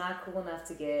 I was not cool enough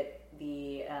to get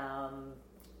the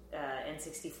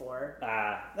N64.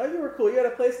 No, you were cool. You had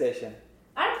a PlayStation.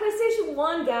 I had a PlayStation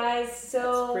 1, guys, so...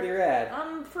 That's pretty rad.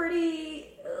 I'm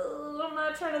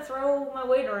not trying to throw my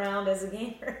weight around as a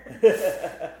gamer.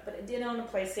 But I did own a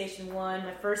PlayStation 1.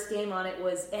 My first game on it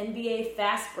was NBA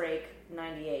Fast Break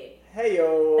 98.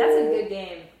 Hey-yo! That's a good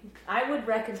game. I would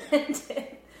recommend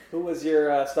it. Who was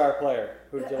your star player?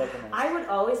 Who did you like the most? I would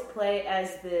always play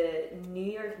as the New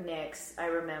York Knicks, I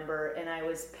remember, and I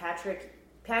was Patrick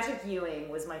Ewing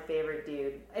was my favorite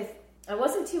dude. I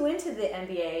wasn't too into the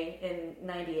NBA in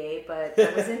 98, but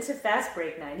I was into Fast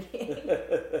Break 98.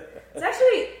 It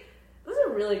was a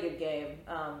really good game,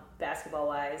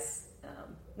 basketball-wise.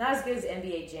 Not as good as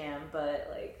NBA Jam, but,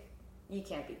 like, you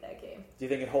can't beat that game. Do you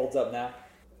think it holds up now?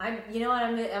 You know what?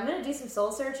 I'm gonna do some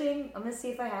soul searching. I'm gonna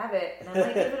see if I have it, and I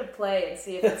might give it a play and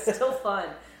see if it's still fun.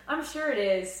 I'm sure it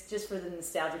is, just for the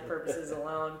nostalgic purposes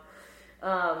alone.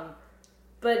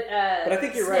 But I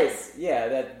think you're SNES. right. Yeah,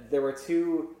 that there were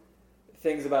two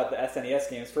things about the SNES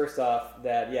games. First off,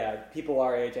 that people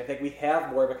our age, I think we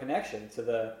have more of a connection to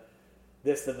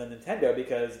this than the Nintendo,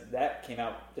 because that came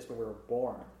out just when we were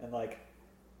born, and, like,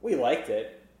 we liked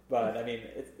it. But, I mean,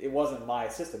 it wasn't my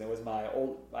system. It was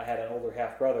I had an older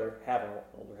half brother.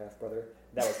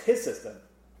 That was his system.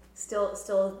 Still in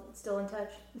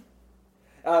touch?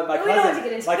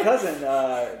 My cousin,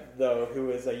 though,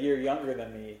 who is a year younger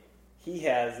than me, he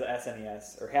has the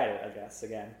SNES, or had it, I guess,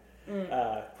 again.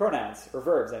 Pronouns, or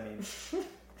verbs, I mean.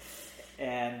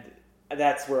 And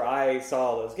that's where I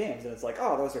saw all those games, and it's like,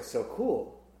 oh, those are so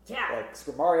cool. Yeah. Like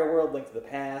Super Mario World, Link to the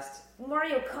Past.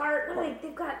 Mario Kart,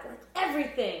 they've got, like,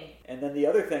 everything. And then the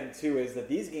other thing, too, is that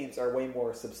these games are way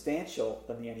more substantial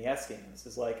than the NES games.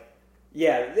 It's like, the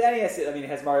NES, I mean, it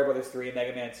has Mario Brothers 3,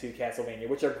 Mega Man 2, Castlevania,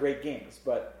 which are great games,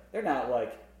 but they're not,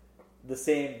 like, the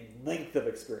same length of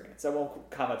experience. I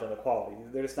won't comment on the quality.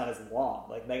 They're just not as long.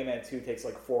 Like, Mega Man 2 takes,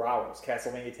 like, 4 hours.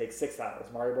 Castlevania takes 6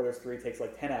 hours. Mario Brothers 3 takes,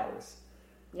 like, 10 hours.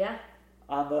 Yeah.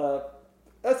 On the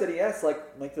SNES, like,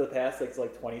 Link to the Past takes,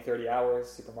 like, 20, 30 hours.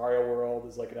 Super Mario World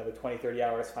is, like, another 20, 30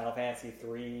 hours. Final Fantasy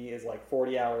 3 is, like,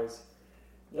 40 hours.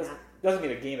 Yeah. Doesn't mean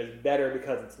the game is better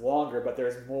because it's longer, but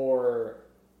there's more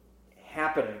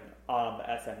happening on the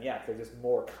SNES. There's just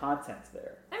more content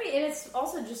there. I mean, and it's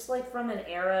also just, like, from an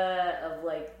era of,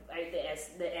 like,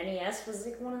 the NES was,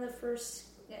 like, one of the first,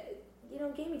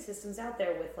 gaming systems out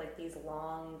there with, like, these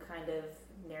long kind of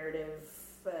narrative,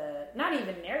 not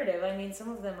even narrative. I mean, some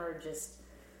of them are just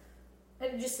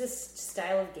this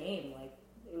style of game. Like,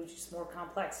 it was just more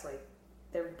complex. Like,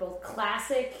 they're both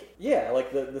classic. Yeah,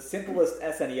 like the simplest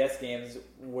SNES games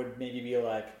would maybe be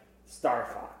like Star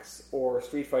Fox or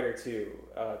Street Fighter 2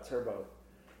 Turbo.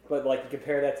 But like you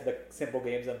compare that to the simple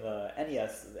games on the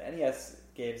NES. The NES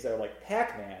games are like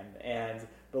Pac-Man and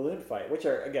Balloon Fight, which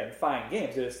are again fine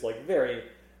games. They're just like very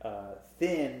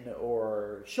thin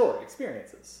or short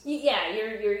experiences. Yeah,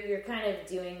 you're kind of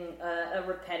doing a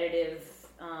repetitive.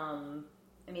 I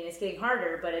mean, it's getting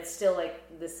harder, but it's still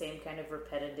like the same kind of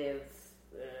repetitive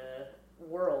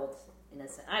world in a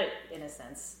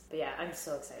sense. But yeah, I'm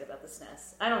so excited about the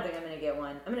SNES. I don't think I'm going to get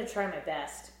one. I'm going to try my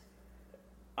best.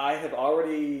 I have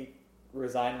already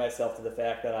resigned myself to the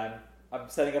fact that I'm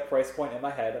setting a price point in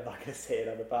my head. I'm not going to say it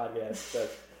on the podcast,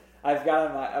 but I've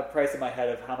got a price in my head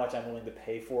of how much I'm willing to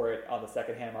pay for it on the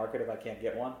secondhand market if I can't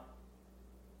get one.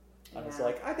 I'm just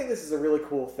like, I think this is a really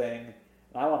cool thing,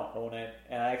 and I want to own it,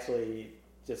 and I actually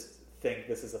just think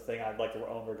this is a thing I'd like to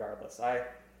own regardless. I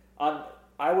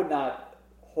would not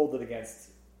hold it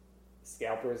against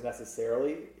scalpers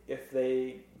necessarily if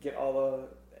they get all the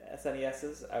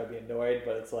SNESs. I would be annoyed,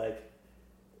 but it's like...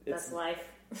 That's life.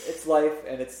 It's life,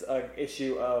 and it's an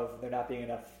issue of there not being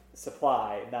enough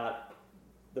supply, not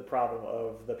the problem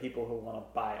of the people who want to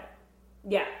buy it.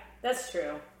 Yeah, that's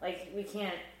true. Like, we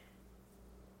can't...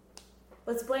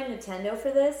 Let's blame Nintendo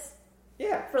for this.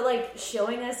 Yeah. For, like,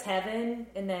 showing us heaven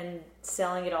and then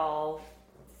selling it all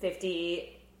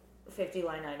 50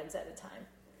 line items at a time.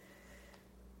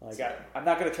 Like, I'm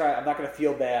not going to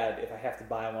feel bad if I have to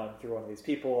buy one through one of these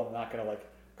people. I'm not going to, like,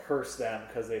 curse them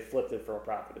because they flipped it for a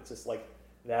profit. It's just, like,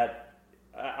 that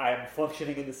I'm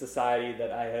functioning in the society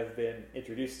that I have been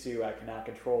introduced to. I cannot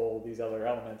control these other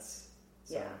elements.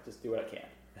 So just do what I can.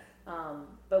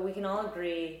 But we can all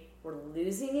agree we're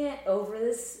losing it over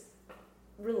this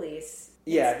release.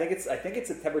 Yeah, I think it's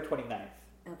September 29th.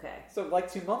 Okay. So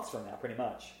like 2 months from now, pretty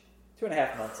much.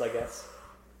 2.5 months, I guess.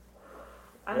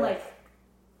 I'm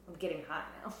getting hot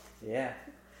now. Yeah.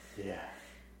 Yeah.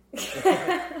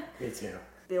 Me too.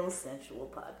 Bill's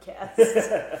Sensual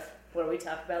Podcast. Where we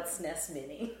talk about SNES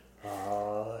Mini.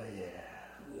 Oh, yeah.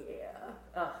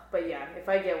 Yeah. But yeah, if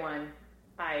I get one,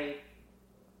 I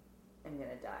am going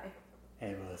to die.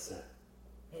 Hey, Melissa.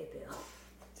 Hey, Bill.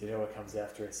 Do you know what comes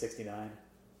after a 69?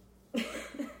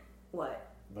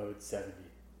 What? Mode 70.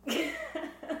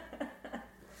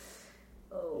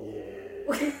 Oh. Yeah.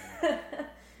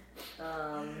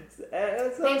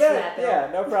 Thanks for that, Bill. Yeah,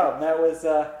 no problem. That was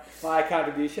my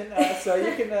contribution. So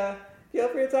you can feel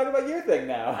free to talk about your thing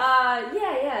now.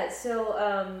 Yeah. So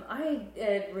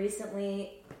I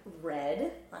recently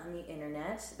read on the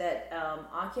internet that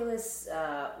Oculus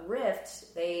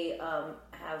Rift, they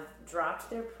have dropped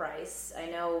their price. I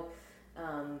know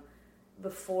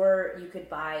before you could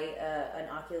buy an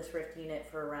Oculus Rift unit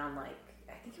for around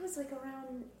I think it was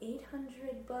around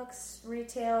 $800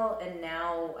 retail, and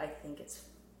now I think it's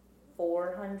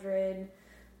 $400,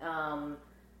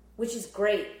 which is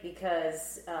great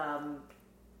because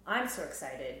I'm so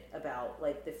excited about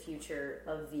the future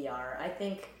of VR. I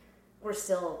think we're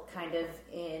still kind of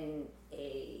in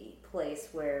a place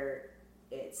where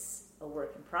it's a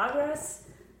work in progress.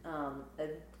 A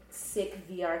sick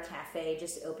VR cafe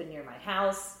just opened near my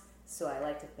house, so I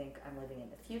like to think I'm living in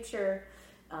the future.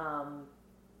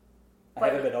 I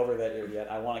haven't been over that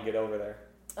yet. I want to get over there.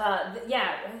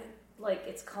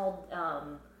 It's called,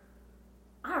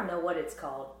 I don't know what it's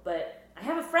called, but I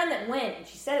have a friend that went, and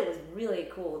she said it was really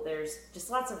cool. There's just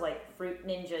lots of Fruit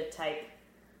Ninja type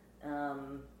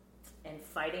and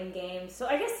fighting games. So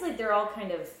I guess they're all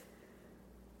kind of,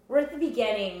 we're at the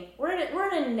beginning. We're in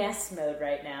a NES mode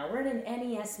right now. We're in an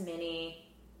NES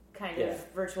Mini kind of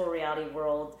virtual reality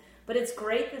world. But it's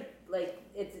great that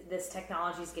this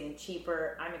technology is getting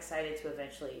cheaper. I'm excited to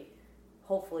eventually,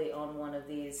 hopefully, own one of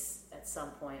these at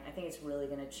some point. I think it's really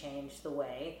going to change the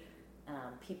way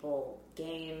people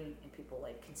game and people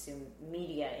consume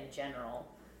media in general.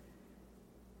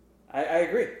 I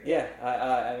agree. Yeah,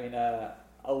 I mean,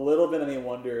 a little bit of me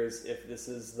wonders if this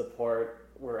is the part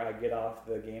where I get off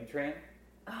the game train.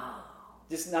 Oh,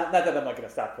 just not that I'm not going to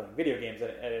stop playing video games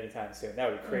at any time soon.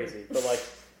 That would be crazy. But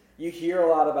you hear a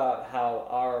lot about how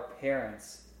our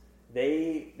parents,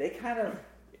 they kind of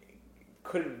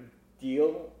couldn't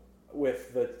deal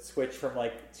with the switch from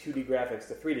 2D graphics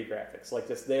to 3D graphics.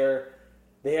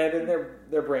 They had in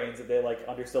their brains that they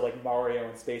understood Mario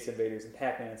and Space Invaders and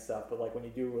Pac-Man and stuff. But when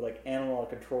you do analog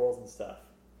controls and stuff,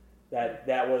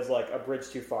 that was a bridge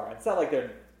too far. And it's not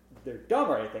they're dumb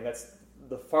or anything. That's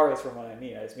the farthest from what I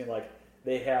mean. I just mean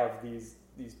they have these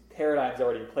paradigms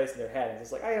already in place in their head. And it's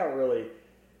just I don't really.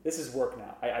 This is work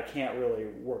now. I can't really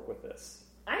work with this.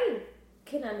 I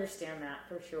can understand that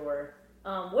for sure.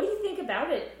 What do you think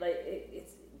about it?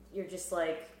 You're just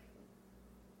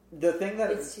the thing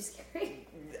that it's too scary.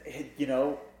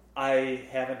 I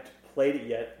haven't played it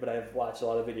yet, but I've watched a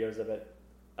lot of videos of it.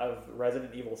 of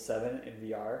Resident Evil 7 in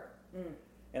VR.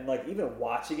 And like even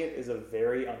watching it is a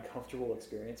very uncomfortable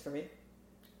experience for me.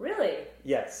 Really?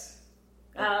 Yes.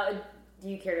 Do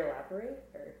you care to elaborate?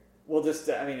 Or? Well, just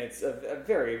I mean, it's a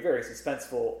very, very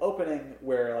suspenseful opening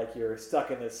where like you're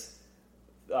stuck in this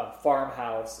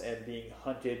farmhouse and being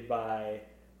hunted by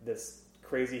this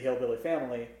crazy hillbilly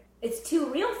family. It's too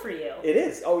real for you. It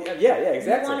is. Oh yeah,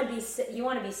 exactly. You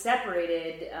want to be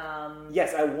separated.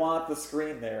 Yes, I want the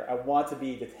screen there. I want to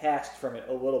be detached from it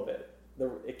a little bit.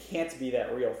 It can't be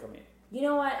that real for me. You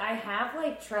know what? I have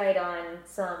like tried on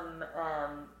some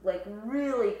like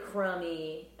really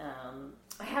crummy.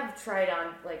 I have tried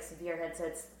on like some VR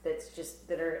headsets have just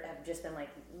been like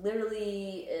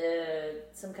literally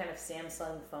some kind of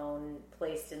Samsung phone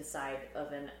placed inside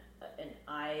of an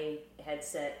eye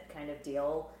headset kind of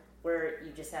deal where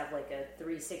you just have like a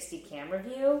 360 camera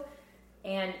view,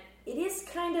 and it is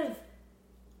kind of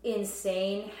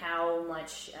insane how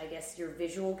much, I guess, your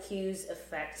visual cues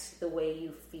affect the way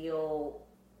you feel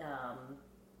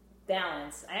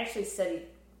balance. I actually studied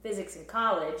physics in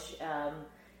college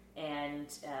and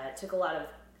I took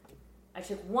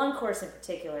one course in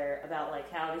particular about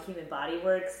like how the human body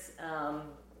works,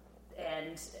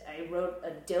 and I wrote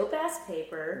a dope-ass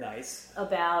paper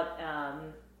about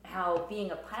how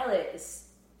being a pilot is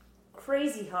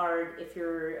crazy hard if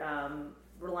you're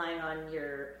relying on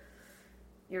your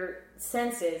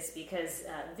senses, because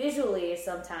visually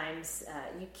sometimes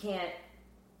you can't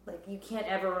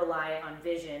ever rely on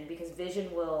vision, because vision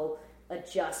will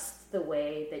adjust the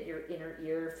way that your inner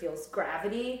ear feels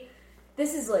gravity.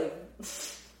 This is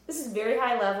very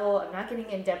high level. I'm not getting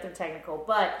in depth or technical,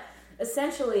 but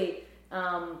essentially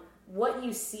what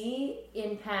you see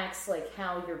impacts like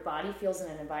how your body feels in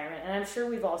an environment. And I'm sure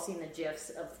we've all seen the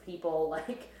GIFs of people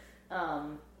like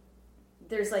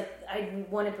there's like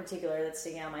one in particular that's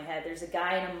sticking out in my head. There's a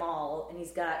guy in a mall and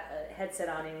he's got a headset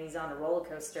on and he's on a roller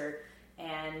coaster,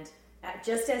 and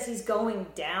just as he's going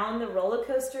down the roller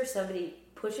coaster, somebody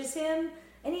pushes him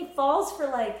and he falls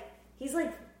for he's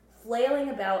like flailing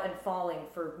about and falling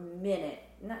for maybe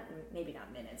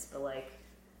not minutes, but like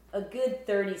a good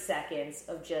 30 seconds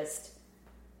of just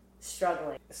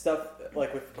struggling. Stuff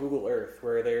like with Google Earth,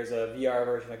 where there's a VR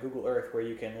version of Google Earth where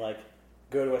you can like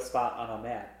go to a spot on a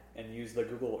map and use the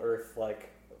Google Earth like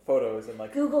photos and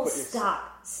like Google,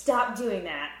 stop doing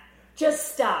that.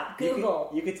 Just stop. Google.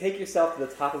 You could take yourself to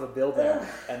the top of a building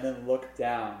and then look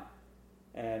down,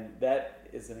 and that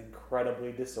is an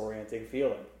incredibly disorienting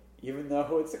feeling, even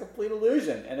though it's a complete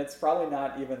illusion, and it's probably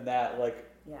not even that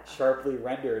sharply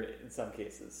rendered in some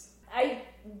cases. I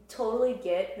totally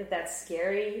get that that's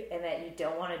scary and that you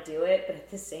don't want to do it, but at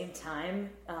the same time,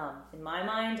 in my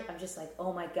mind, I'm just like,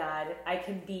 oh my god, I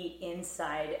can be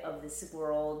inside of this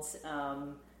world,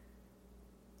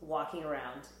 walking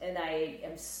around, and I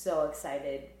am so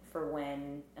excited for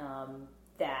when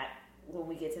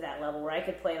we get to that level where I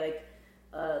could play like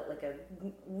a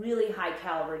really high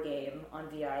caliber game on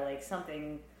VR, like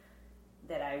something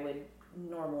that I would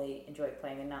normally enjoy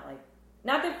playing, and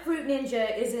not that Fruit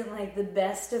Ninja isn't like the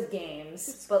best of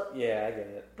games, but yeah, I get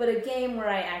it. But a game where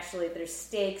there's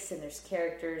stakes and there's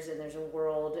characters and there's a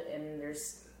world and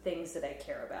there's things that I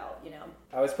care about, you know.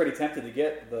 I was pretty tempted to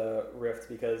get the Rift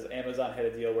because Amazon had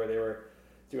a deal where they were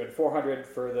doing $400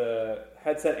 for the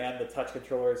headset and the touch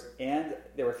controllers, and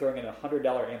they were throwing in a $100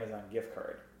 Amazon gift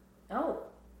card. Oh.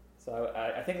 So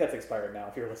I think that's expired now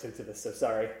if you're listening to this, so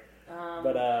sorry.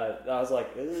 But I was like,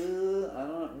 I don't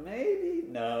know, maybe?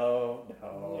 No,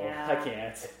 yeah. I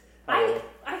can't.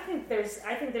 I think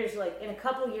there's like in a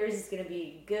couple of years it's going to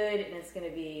be good and it's going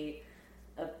to be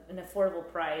an affordable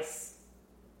price.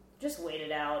 Just wait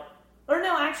it out. Or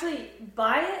no, actually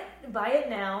buy it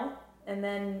now and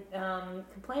then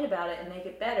complain about it and make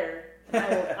it better.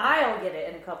 I'll get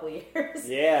it in a couple of years.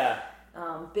 Yeah.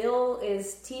 Bill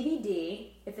is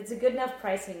TBD. If it's a good enough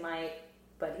price, he might,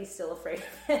 but he's still afraid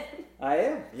of it. I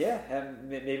am, yeah. And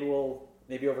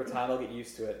maybe over time I'll get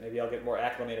used to it. Maybe I'll get more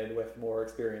acclimated with more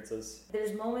experiences.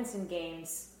 There's moments in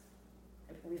games,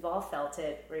 we've all felt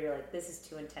it, where you're like, this is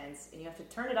too intense, and you have to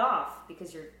turn it off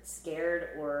because you're scared,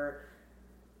 or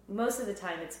most of the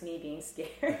time it's me being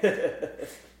scared.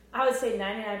 I would say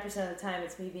 99% of the time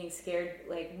it's me being scared.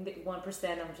 Like 1%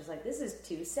 I'm just like, this is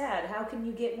too sad. How can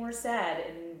you get more sad?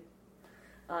 And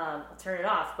I'll turn it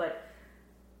off. But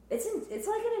it's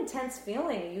like an intense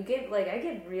feeling. You get I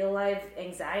get real life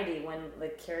anxiety when the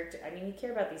character. I mean, you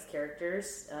care about these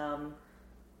characters, and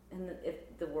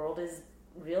if the world is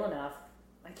real enough,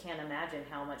 I can't imagine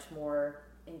how much more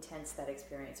intense that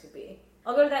experience would be.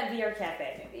 I'll go to that VR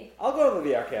cafe maybe. I'll go to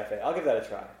the VR cafe. I'll give that a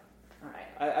try. All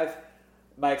right.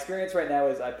 my experience right now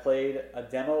is I played a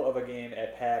demo of a game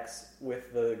at PAX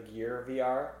with the Gear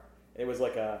VR. It was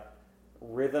like a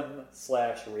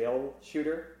rhythm/rail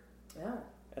shooter. Oh.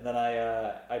 And then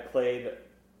I played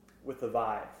with the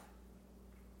Vive.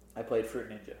 I played Fruit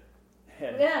Ninja.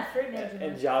 And, Fruit Ninja.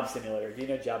 And Job Simulator. Do you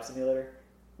know Job Simulator?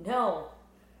 No.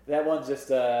 That one's just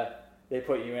they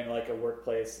put you in like a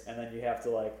workplace, and then you have to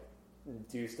like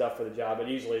do stuff for the job. But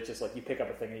usually it's just like you pick up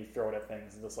a thing and you throw it at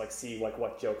things and just like see like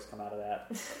what jokes come out of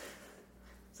that.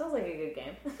 Sounds like a good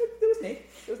game.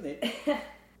 It was neat.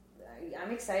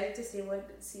 I'm excited to see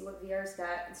what VR's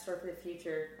got in store for the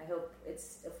future. I hope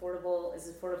it's affordable as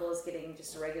getting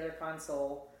just a regular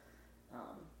console,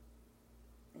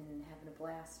 and having a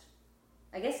blast.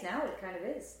 I guess now it kind of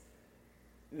is.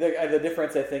 The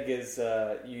difference I think is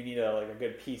you need a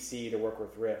good PC to work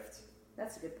with Rift.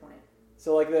 That's a good point.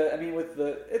 So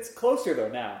it's closer though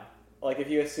now. Like if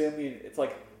you assume it's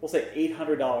like we'll say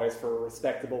 $800 for a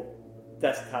respectable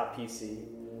desktop PC,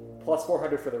 plus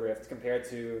 $400 for the Rift, compared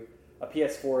to a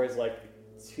PS4 is like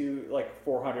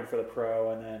 $400 for the Pro,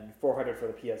 and then $400 for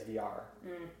the PSVR.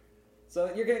 Mm. So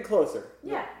you're getting closer.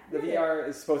 Yeah. The VR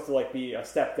is supposed to like be a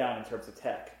step down in terms of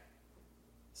tech.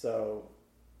 So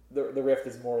the Rift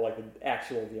is more like an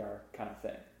actual VR kind of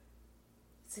thing.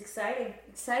 It's exciting.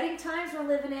 Exciting times we're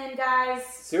living in, guys.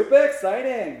 Super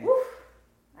exciting. Woo.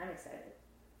 I'm excited.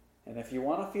 And if you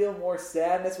want to feel more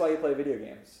sadness while you play video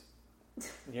games,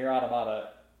 Nier Automata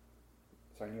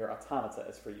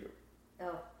is for you.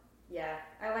 Oh, yeah.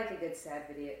 I like a good sad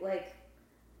video. Like,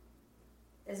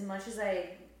 as much as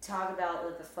I talk about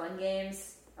like the fun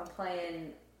games, I'm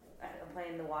playing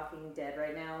The Walking Dead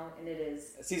right now, and it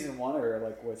is Season 1 or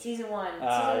like which? Season 1. Season 1.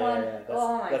 Yeah.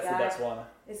 Oh my god, that's the best one.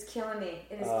 It's killing me.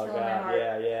 It is killing my heart.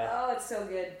 Yeah. Oh, it's so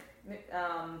good.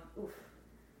 Oof.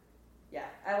 Yeah,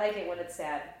 I like it when it's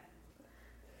sad.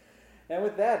 And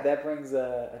with that brings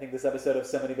I think this episode of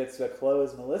So Many Bits to a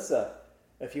close. Melissa,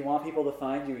 if you want people to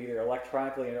find you either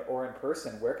electronically or in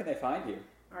person, where can they find you?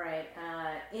 All right,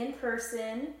 in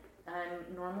person.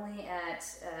 I'm normally at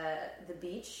the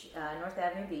beach, North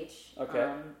Avenue Beach,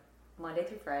 okay. Monday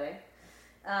through Friday.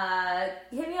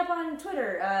 Hit me up on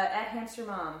Twitter, at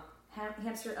hamstermom,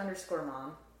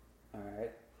 hamster_mom. All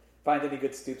right. Find any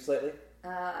good stoops lately?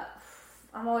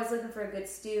 I'm always looking for a good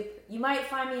stoop. You might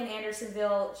find me in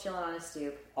Andersonville chilling on a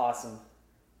stoop. Awesome.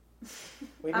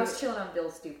 I was chilling on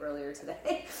Bill's stoop earlier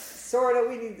today. Sort of.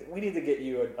 We need to get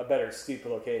you a better stoop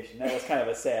location. That was kind of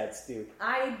a sad stoop.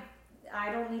 I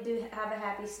don't need to have a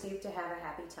happy stoop to have a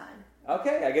happy time.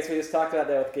 Okay, I guess we just talked about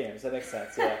that with games. That makes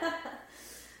sense, yeah.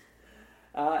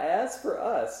 As for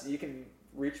us, you can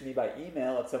reach me by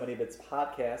email at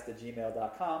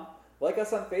somanybitspodcast@gmail.com. Like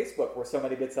us on Facebook, we're So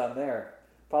Many Bits on there.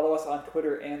 Follow us on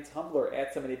Twitter and Tumblr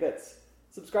at So Many Bits.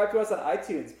 Subscribe to us on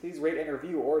iTunes. Please rate and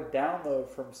review or download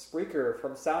from Spreaker,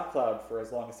 from SoundCloud, for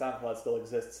as long as SoundCloud still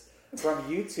exists, from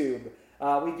YouTube.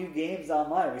 We do games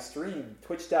online. We stream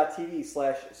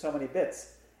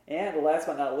twitch.tv/SoManyBits. And last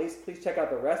but not least, please check out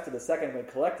the rest of the Second Wind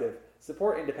Collective.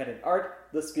 Support independent art.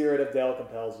 The spirit of Dell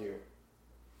compels you.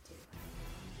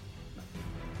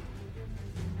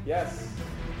 Yes.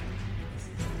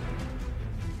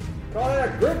 Call it a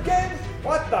group game?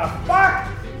 What the fuck?